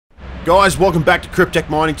Guys, welcome back to Cryptech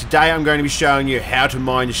Mining. Today I'm going to be showing you how to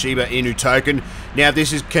mine the Shiba Inu token. Now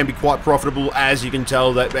this can be quite profitable, as you can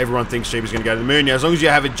tell that everyone thinks Shiba's going to go to the moon. Now as long as you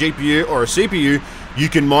have a GPU or a CPU, you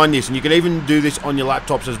can mine this, and you can even do this on your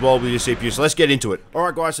laptops as well with your CPU. So let's get into it.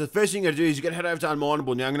 Alright guys, so the first thing you're going to do is you're going to head over to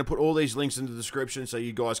Unmineable. Now I'm going to put all these links in the description so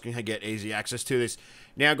you guys can get easy access to this.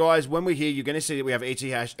 Now guys, when we're here, you're going to see that we have ETC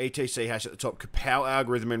hash at the top, Kapal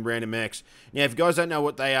algorithm, and RandomX. Now if you guys don't know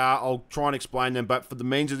what they are, I'll try and explain them, but for the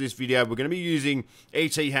means of this video, we're going to be using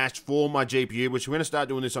ET hash for my GPU, which we're going to start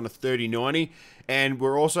doing this on a 3090, and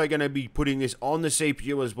we're also going to be putting this on the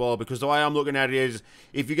CPU as well, because the way I'm looking at it is,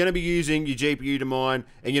 if you're going to be using your GPU to mine,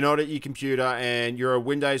 and you're not at your computer, and you're a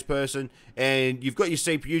Windows person, and you've got your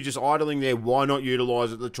CPU just idling there, why not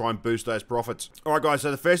utilize it to try and boost those profits? Alright guys,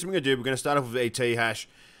 so the first thing we're going to do, we're going to start off with ET hash.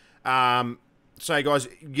 So guys,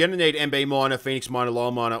 you're going to need MB Miner, Phoenix Miner,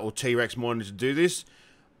 Lol Miner, or T-Rex Miner to do this.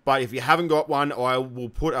 But if you haven't got one, I will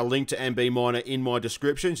put a link to MB Miner in my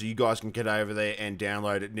description, so you guys can get over there and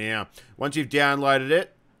download it now. Once you've downloaded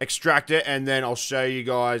it, extract it, and then I'll show you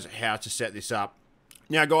guys how to set this up.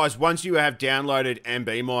 Now guys, once you have downloaded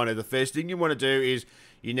MB Miner, the first thing you want to do is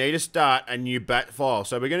you need to start a new bat file.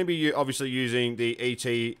 So we're going to be obviously using the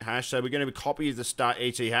ET hash. So we're going to copy the start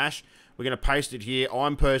ET hash. We're going to paste it here.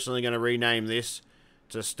 I'm personally going to rename this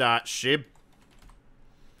to start SHIB.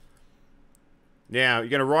 Now, you're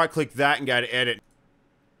going to right-click that and go to edit.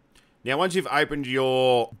 Now, once you've opened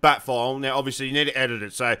your bat file, now obviously you need to edit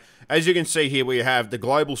it. So, as you can see here, we have the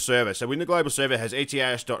global server. So, in the global server, it has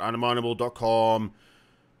eth.unmineable.com,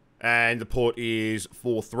 and the port is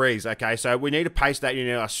 43s. Okay, so we need to paste that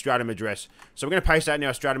in our Stratum address. So, we're going to paste that in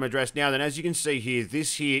our Stratum address. Now, then, as you can see here,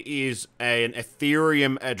 this here is an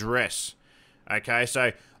Ethereum address. Okay,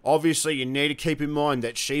 so obviously you need to keep in mind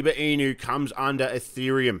that Shiba Inu comes under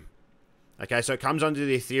Ethereum. Okay, so it comes under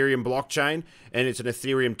the Ethereum blockchain, and it's an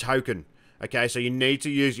Ethereum token. Okay, so you need to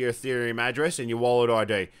use your Ethereum address and your wallet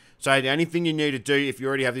ID. So the only thing you need to do, if you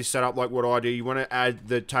already have this set up like what I do, you want to add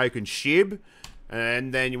the token SHIB,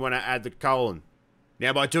 and then you want to add the colon.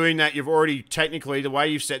 Now by doing that, you've already, technically, the way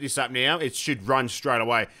you've set this up now, it should run straight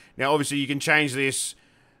away. Now obviously you can change this,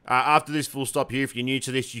 after this full stop here, if you're new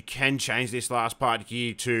to this, you can change this last part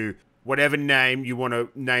here to whatever name you want to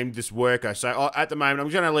name this worker. So at the moment, I'm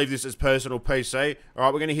going to leave this as personal PC. All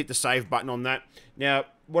right, we're going to hit the save button on that. Now,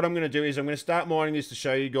 what I'm going to do is I'm going to start mining this to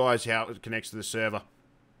show you guys how it connects to the server.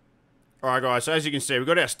 All right, guys, so as you can see, we've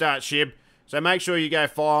got our start SHIB. So make sure you go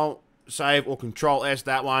File, Save, or Control S,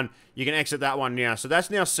 that one. You can exit that one now. So that's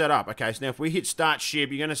now set up. Okay, so now if we hit Start SHIB,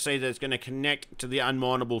 you're going to see that it's going to connect to the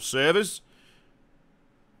unmineable servers,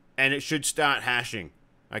 and it should start hashing.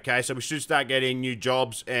 Okay, so we should start getting new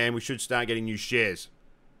jobs, and we should start getting new shares.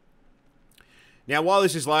 Now, while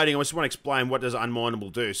this is loading, I just want to explain what does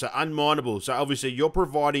Unmineable do. So Unmineable, so obviously you're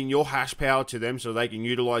providing your hash power to them so they can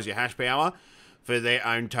utilize your hash power for their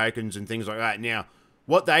own tokens and things like that. Now,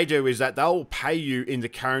 what they do is that they'll pay you in the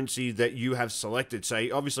currency that you have selected. So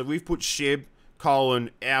obviously we've put SHIB,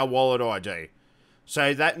 our wallet ID.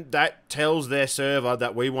 So that tells their server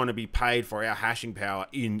that we want to be paid for our hashing power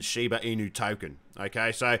in Shiba Inu token.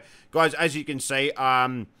 Okay, so guys, as you can see, I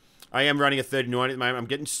am running a 3090 at the moment. I'm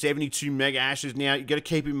getting 72 mega hashes now. You got to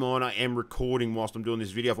keep in mind I am recording whilst I'm doing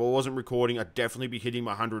this video. If I wasn't recording, I'd definitely be hitting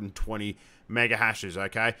my 120 mega hashes.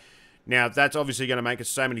 Okay, now that's obviously going to make us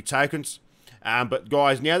so many tokens. But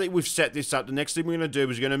guys, now that we've set this up, the next thing we're going to do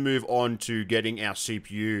is we're going to move on to getting our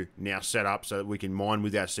CPU now set up so that we can mine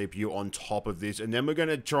with our CPU on top of this. And then we're going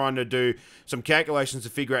to try to do some calculations to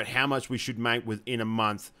figure out how much we should make within a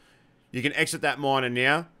month. You can exit that miner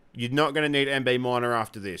now. You're not going to need MB Miner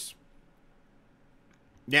after this.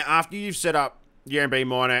 Now, after you've set up your MB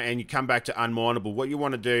Miner and you come back to Unmineable, what you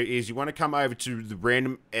want to do is you want to come over to the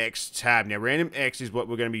RandomX tab. Now, RandomX is what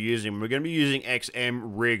we're going to be using. We're going to be using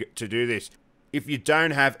XMRIG to do this. If you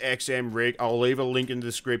don't have XMRIG, I'll leave a link in the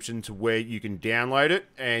description to where you can download it.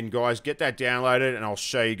 And guys, get that downloaded and I'll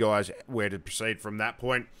show you guys where to proceed from that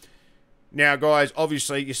point. Now guys,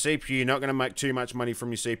 obviously your CPU, you're not going to make too much money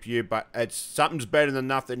from your CPU, but something's better than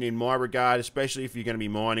nothing in my regard, especially if you're going to be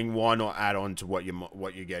mining. Why not add on to what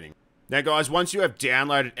you're getting? Now guys, once you have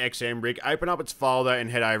downloaded XMRIG, open up its folder and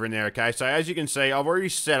head over in there, okay? So as you can see, I've already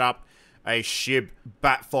set up a SHIB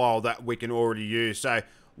bat file that we can already use. So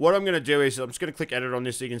what I'm going to do is I'm just going to click edit on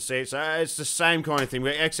this so you can see it. So it's the same kind of thing.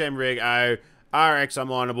 We're XMRIG, RX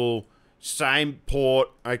Unmineable, same port,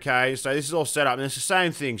 okay? So this is all set up, and it's the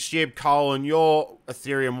same thing. SHIB, your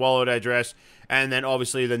Ethereum wallet address, and then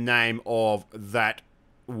obviously the name of that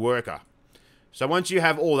worker. So once you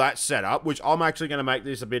have all that set up, which I'm actually going to make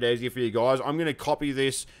this a bit easier for you guys, I'm going to copy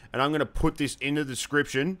this, and I'm going to put this in the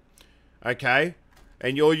description, okay?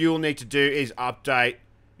 And all you'll need to do is update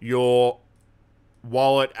your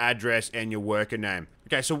wallet address and your worker name.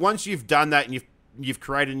 Okay, so once you've done that and you've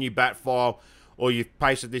created a new bat file or you've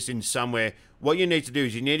pasted this in somewhere, what you need to do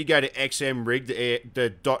is you need to go to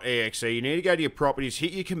xmrig.exe. You need to go to your properties,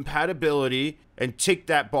 hit your compatibility, and tick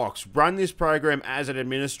that box. Run this program as an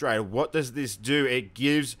administrator. What does this do? It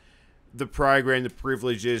gives the program the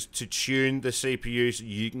privileges to tune the CPU so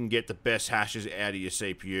you can get the best hashes out of your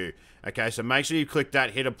CPU. Okay, so make sure you click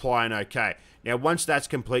that, hit apply, and OK. Now, once that's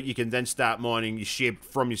complete, you can then start mining your SHIB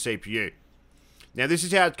from your CPU. Now, this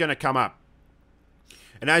is how it's going to come up.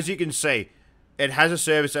 And as you can see, it has a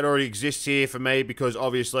service that already exists here for me because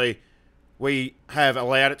obviously we have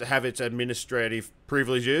allowed it to have its administrative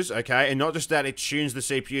privileges, okay? And not just that, it tunes the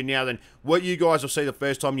CPU. Now then, what you guys will see the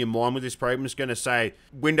first time you mine with this program is going to say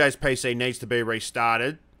Windows PC needs to be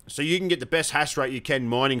restarted so you can get the best hash rate you can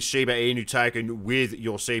mining Shiba Inu Token with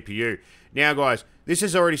your CPU. Now guys, this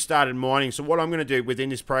has already started mining, so what I'm going to do within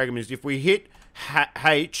this program is if we hit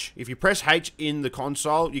H, if you press H in the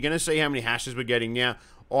console, you're going to see how many hashes we're getting. Now,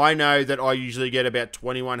 I know that I usually get about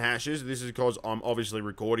 21 hashes. This is because I'm obviously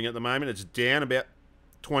recording at the moment. It's down about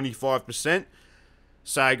 25%.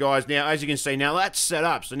 So guys, now as you can see, now that's set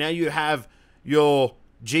up. So now you have your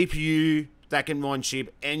GPU that can mine SHIB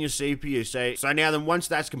and your CPU. So now then once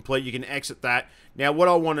that's complete, you can exit that. Now what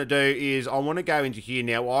I want to do is I want to go into here.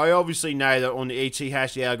 Now I obviously know that on the ET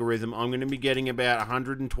hash algorithm, I'm going to be getting about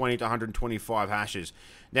 120 to 125 hashes.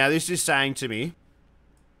 Now this is saying to me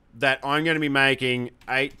that I'm going to be making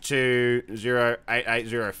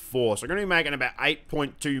 8208804. So I'm going to be making about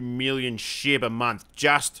 8.2 million SHIB a month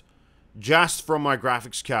just from my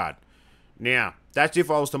graphics card. Now, that's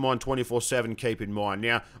if I was to mine 24/7, keep in mind.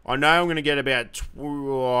 Now, I know I'm going to get about,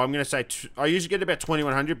 I'm going to say, I usually get about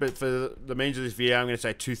 2100, but for the means of this video, I'm going to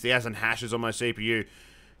say 2000 hashes on my CPU.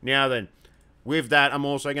 Now then, with that, I'm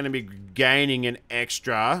also going to be gaining an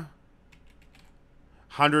extra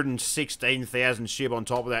 116,000 SHIB on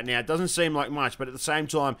top of that. Now, it doesn't seem like much, but at the same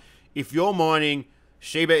time, if you're mining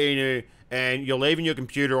Shiba Inu and you're leaving your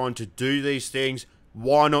computer on to do these things,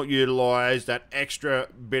 why not utilize that extra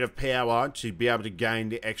bit of power to be able to gain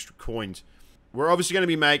the extra coins? We're obviously going to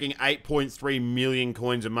be making 8.3 million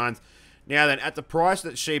coins a month. Now then, at the price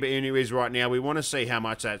that Shiba Inu is right now, we want to see how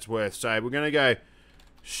much that's worth. So we're going to go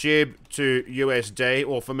SHIB to USD,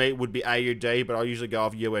 or for me it would be AUD, but I usually go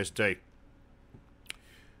off USD.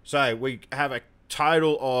 So we have a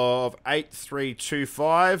total of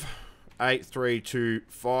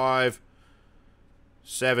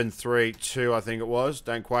 732, I think it was.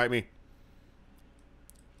 Don't quote me.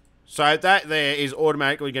 So that there is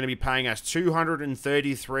automatically going to be paying us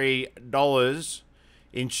 $233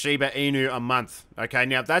 in Shiba Inu a month. Okay,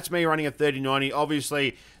 now that's me running a 3090.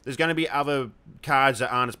 Obviously, there's going to be other cards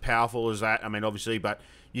that aren't as powerful as that. I mean, obviously, but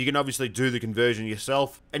you can obviously do the conversion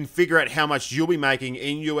yourself and figure out how much you'll be making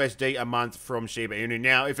in USD a month from Shiba Inu.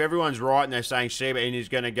 Now, if everyone's right and they're saying Shiba Inu is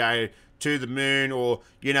going to go to the moon, or,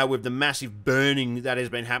 you know, with the massive burning that has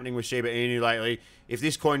been happening with Shiba Inu lately, if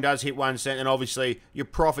this coin does hit 1 cent, then obviously your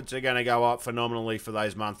profits are going to go up phenomenally for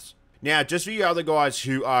those months. Now, just for you other guys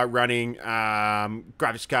who are running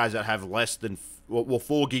graphics cards that have less than, well,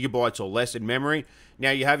 4 gigabytes or less in memory,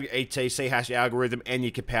 now you have your ETC hash algorithm and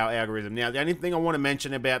your Kapow algorithm. Now, the only thing I want to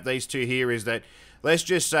mention about these two here is that, let's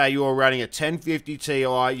just say you're running a 1050 Ti,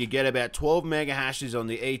 you get about 12 mega hashes on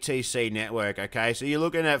the ETC network, okay? So you're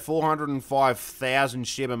looking at 405,000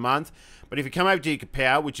 SHIB a month. But if you come over to your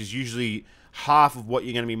Kapow, which is usually half of what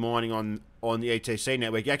you're going to be mining on the ETC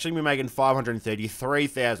network, you're actually be making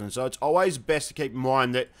 533,000. So it's always best to keep in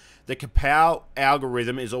mind that the Kapow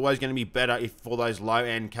algorithm is always going to be better for those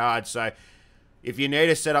low-end cards. So if you need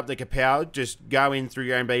to set up the Kapow, just go in through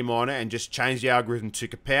your MB miner and just change the algorithm to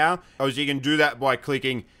Kapow. Or you can do that by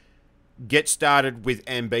clicking Get Started with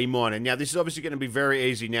MB Miner. Now, this is obviously going to be very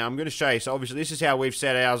easy. Now, I'm going to show you. So, obviously, this is how we've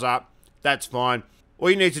set ours up. That's fine. All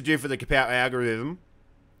you need to do for the Kapow algorithm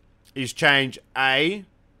is change a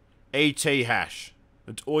ET hash.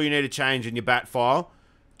 That's all you need to change in your bat file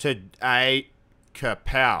to a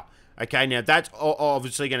Kapow. Okay, now that's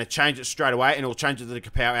obviously going to change it straight away, and it'll change it to the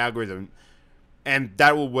Kapow algorithm. And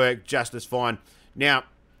that will work just as fine. Now,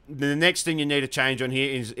 the next thing you need to change on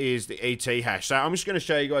here is the ET hash. So I'm just going to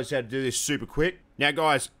show you guys how to do this super quick. Now,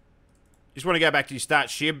 guys, just want to go back to your start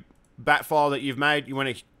SHIB bat file that you've made. You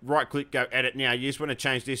want to right-click, go edit. Now, you just want to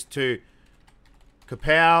change this to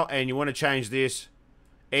Kapow, and you want to change this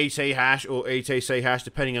ET hash or ETC hash,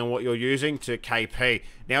 depending on what you're using, to KP.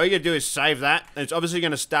 Now, all you got to do is save that, and it's obviously going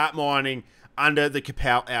to start mining under the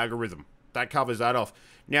Kapow algorithm. That covers that off.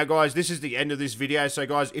 Now, guys, this is the end of this video. So,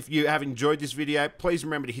 guys, if you have enjoyed this video, please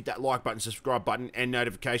remember to hit that like button, subscribe button, and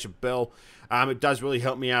notification bell. It does really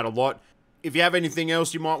help me out a lot. If you have anything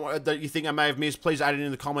else you might want, that you think I may have missed, please add it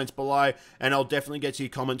in the comments below, and I'll definitely get to your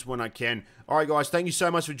comments when I can. All right, guys, thank you so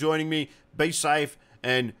much for joining me. Be safe,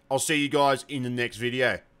 and I'll see you guys in the next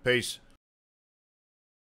video. Peace.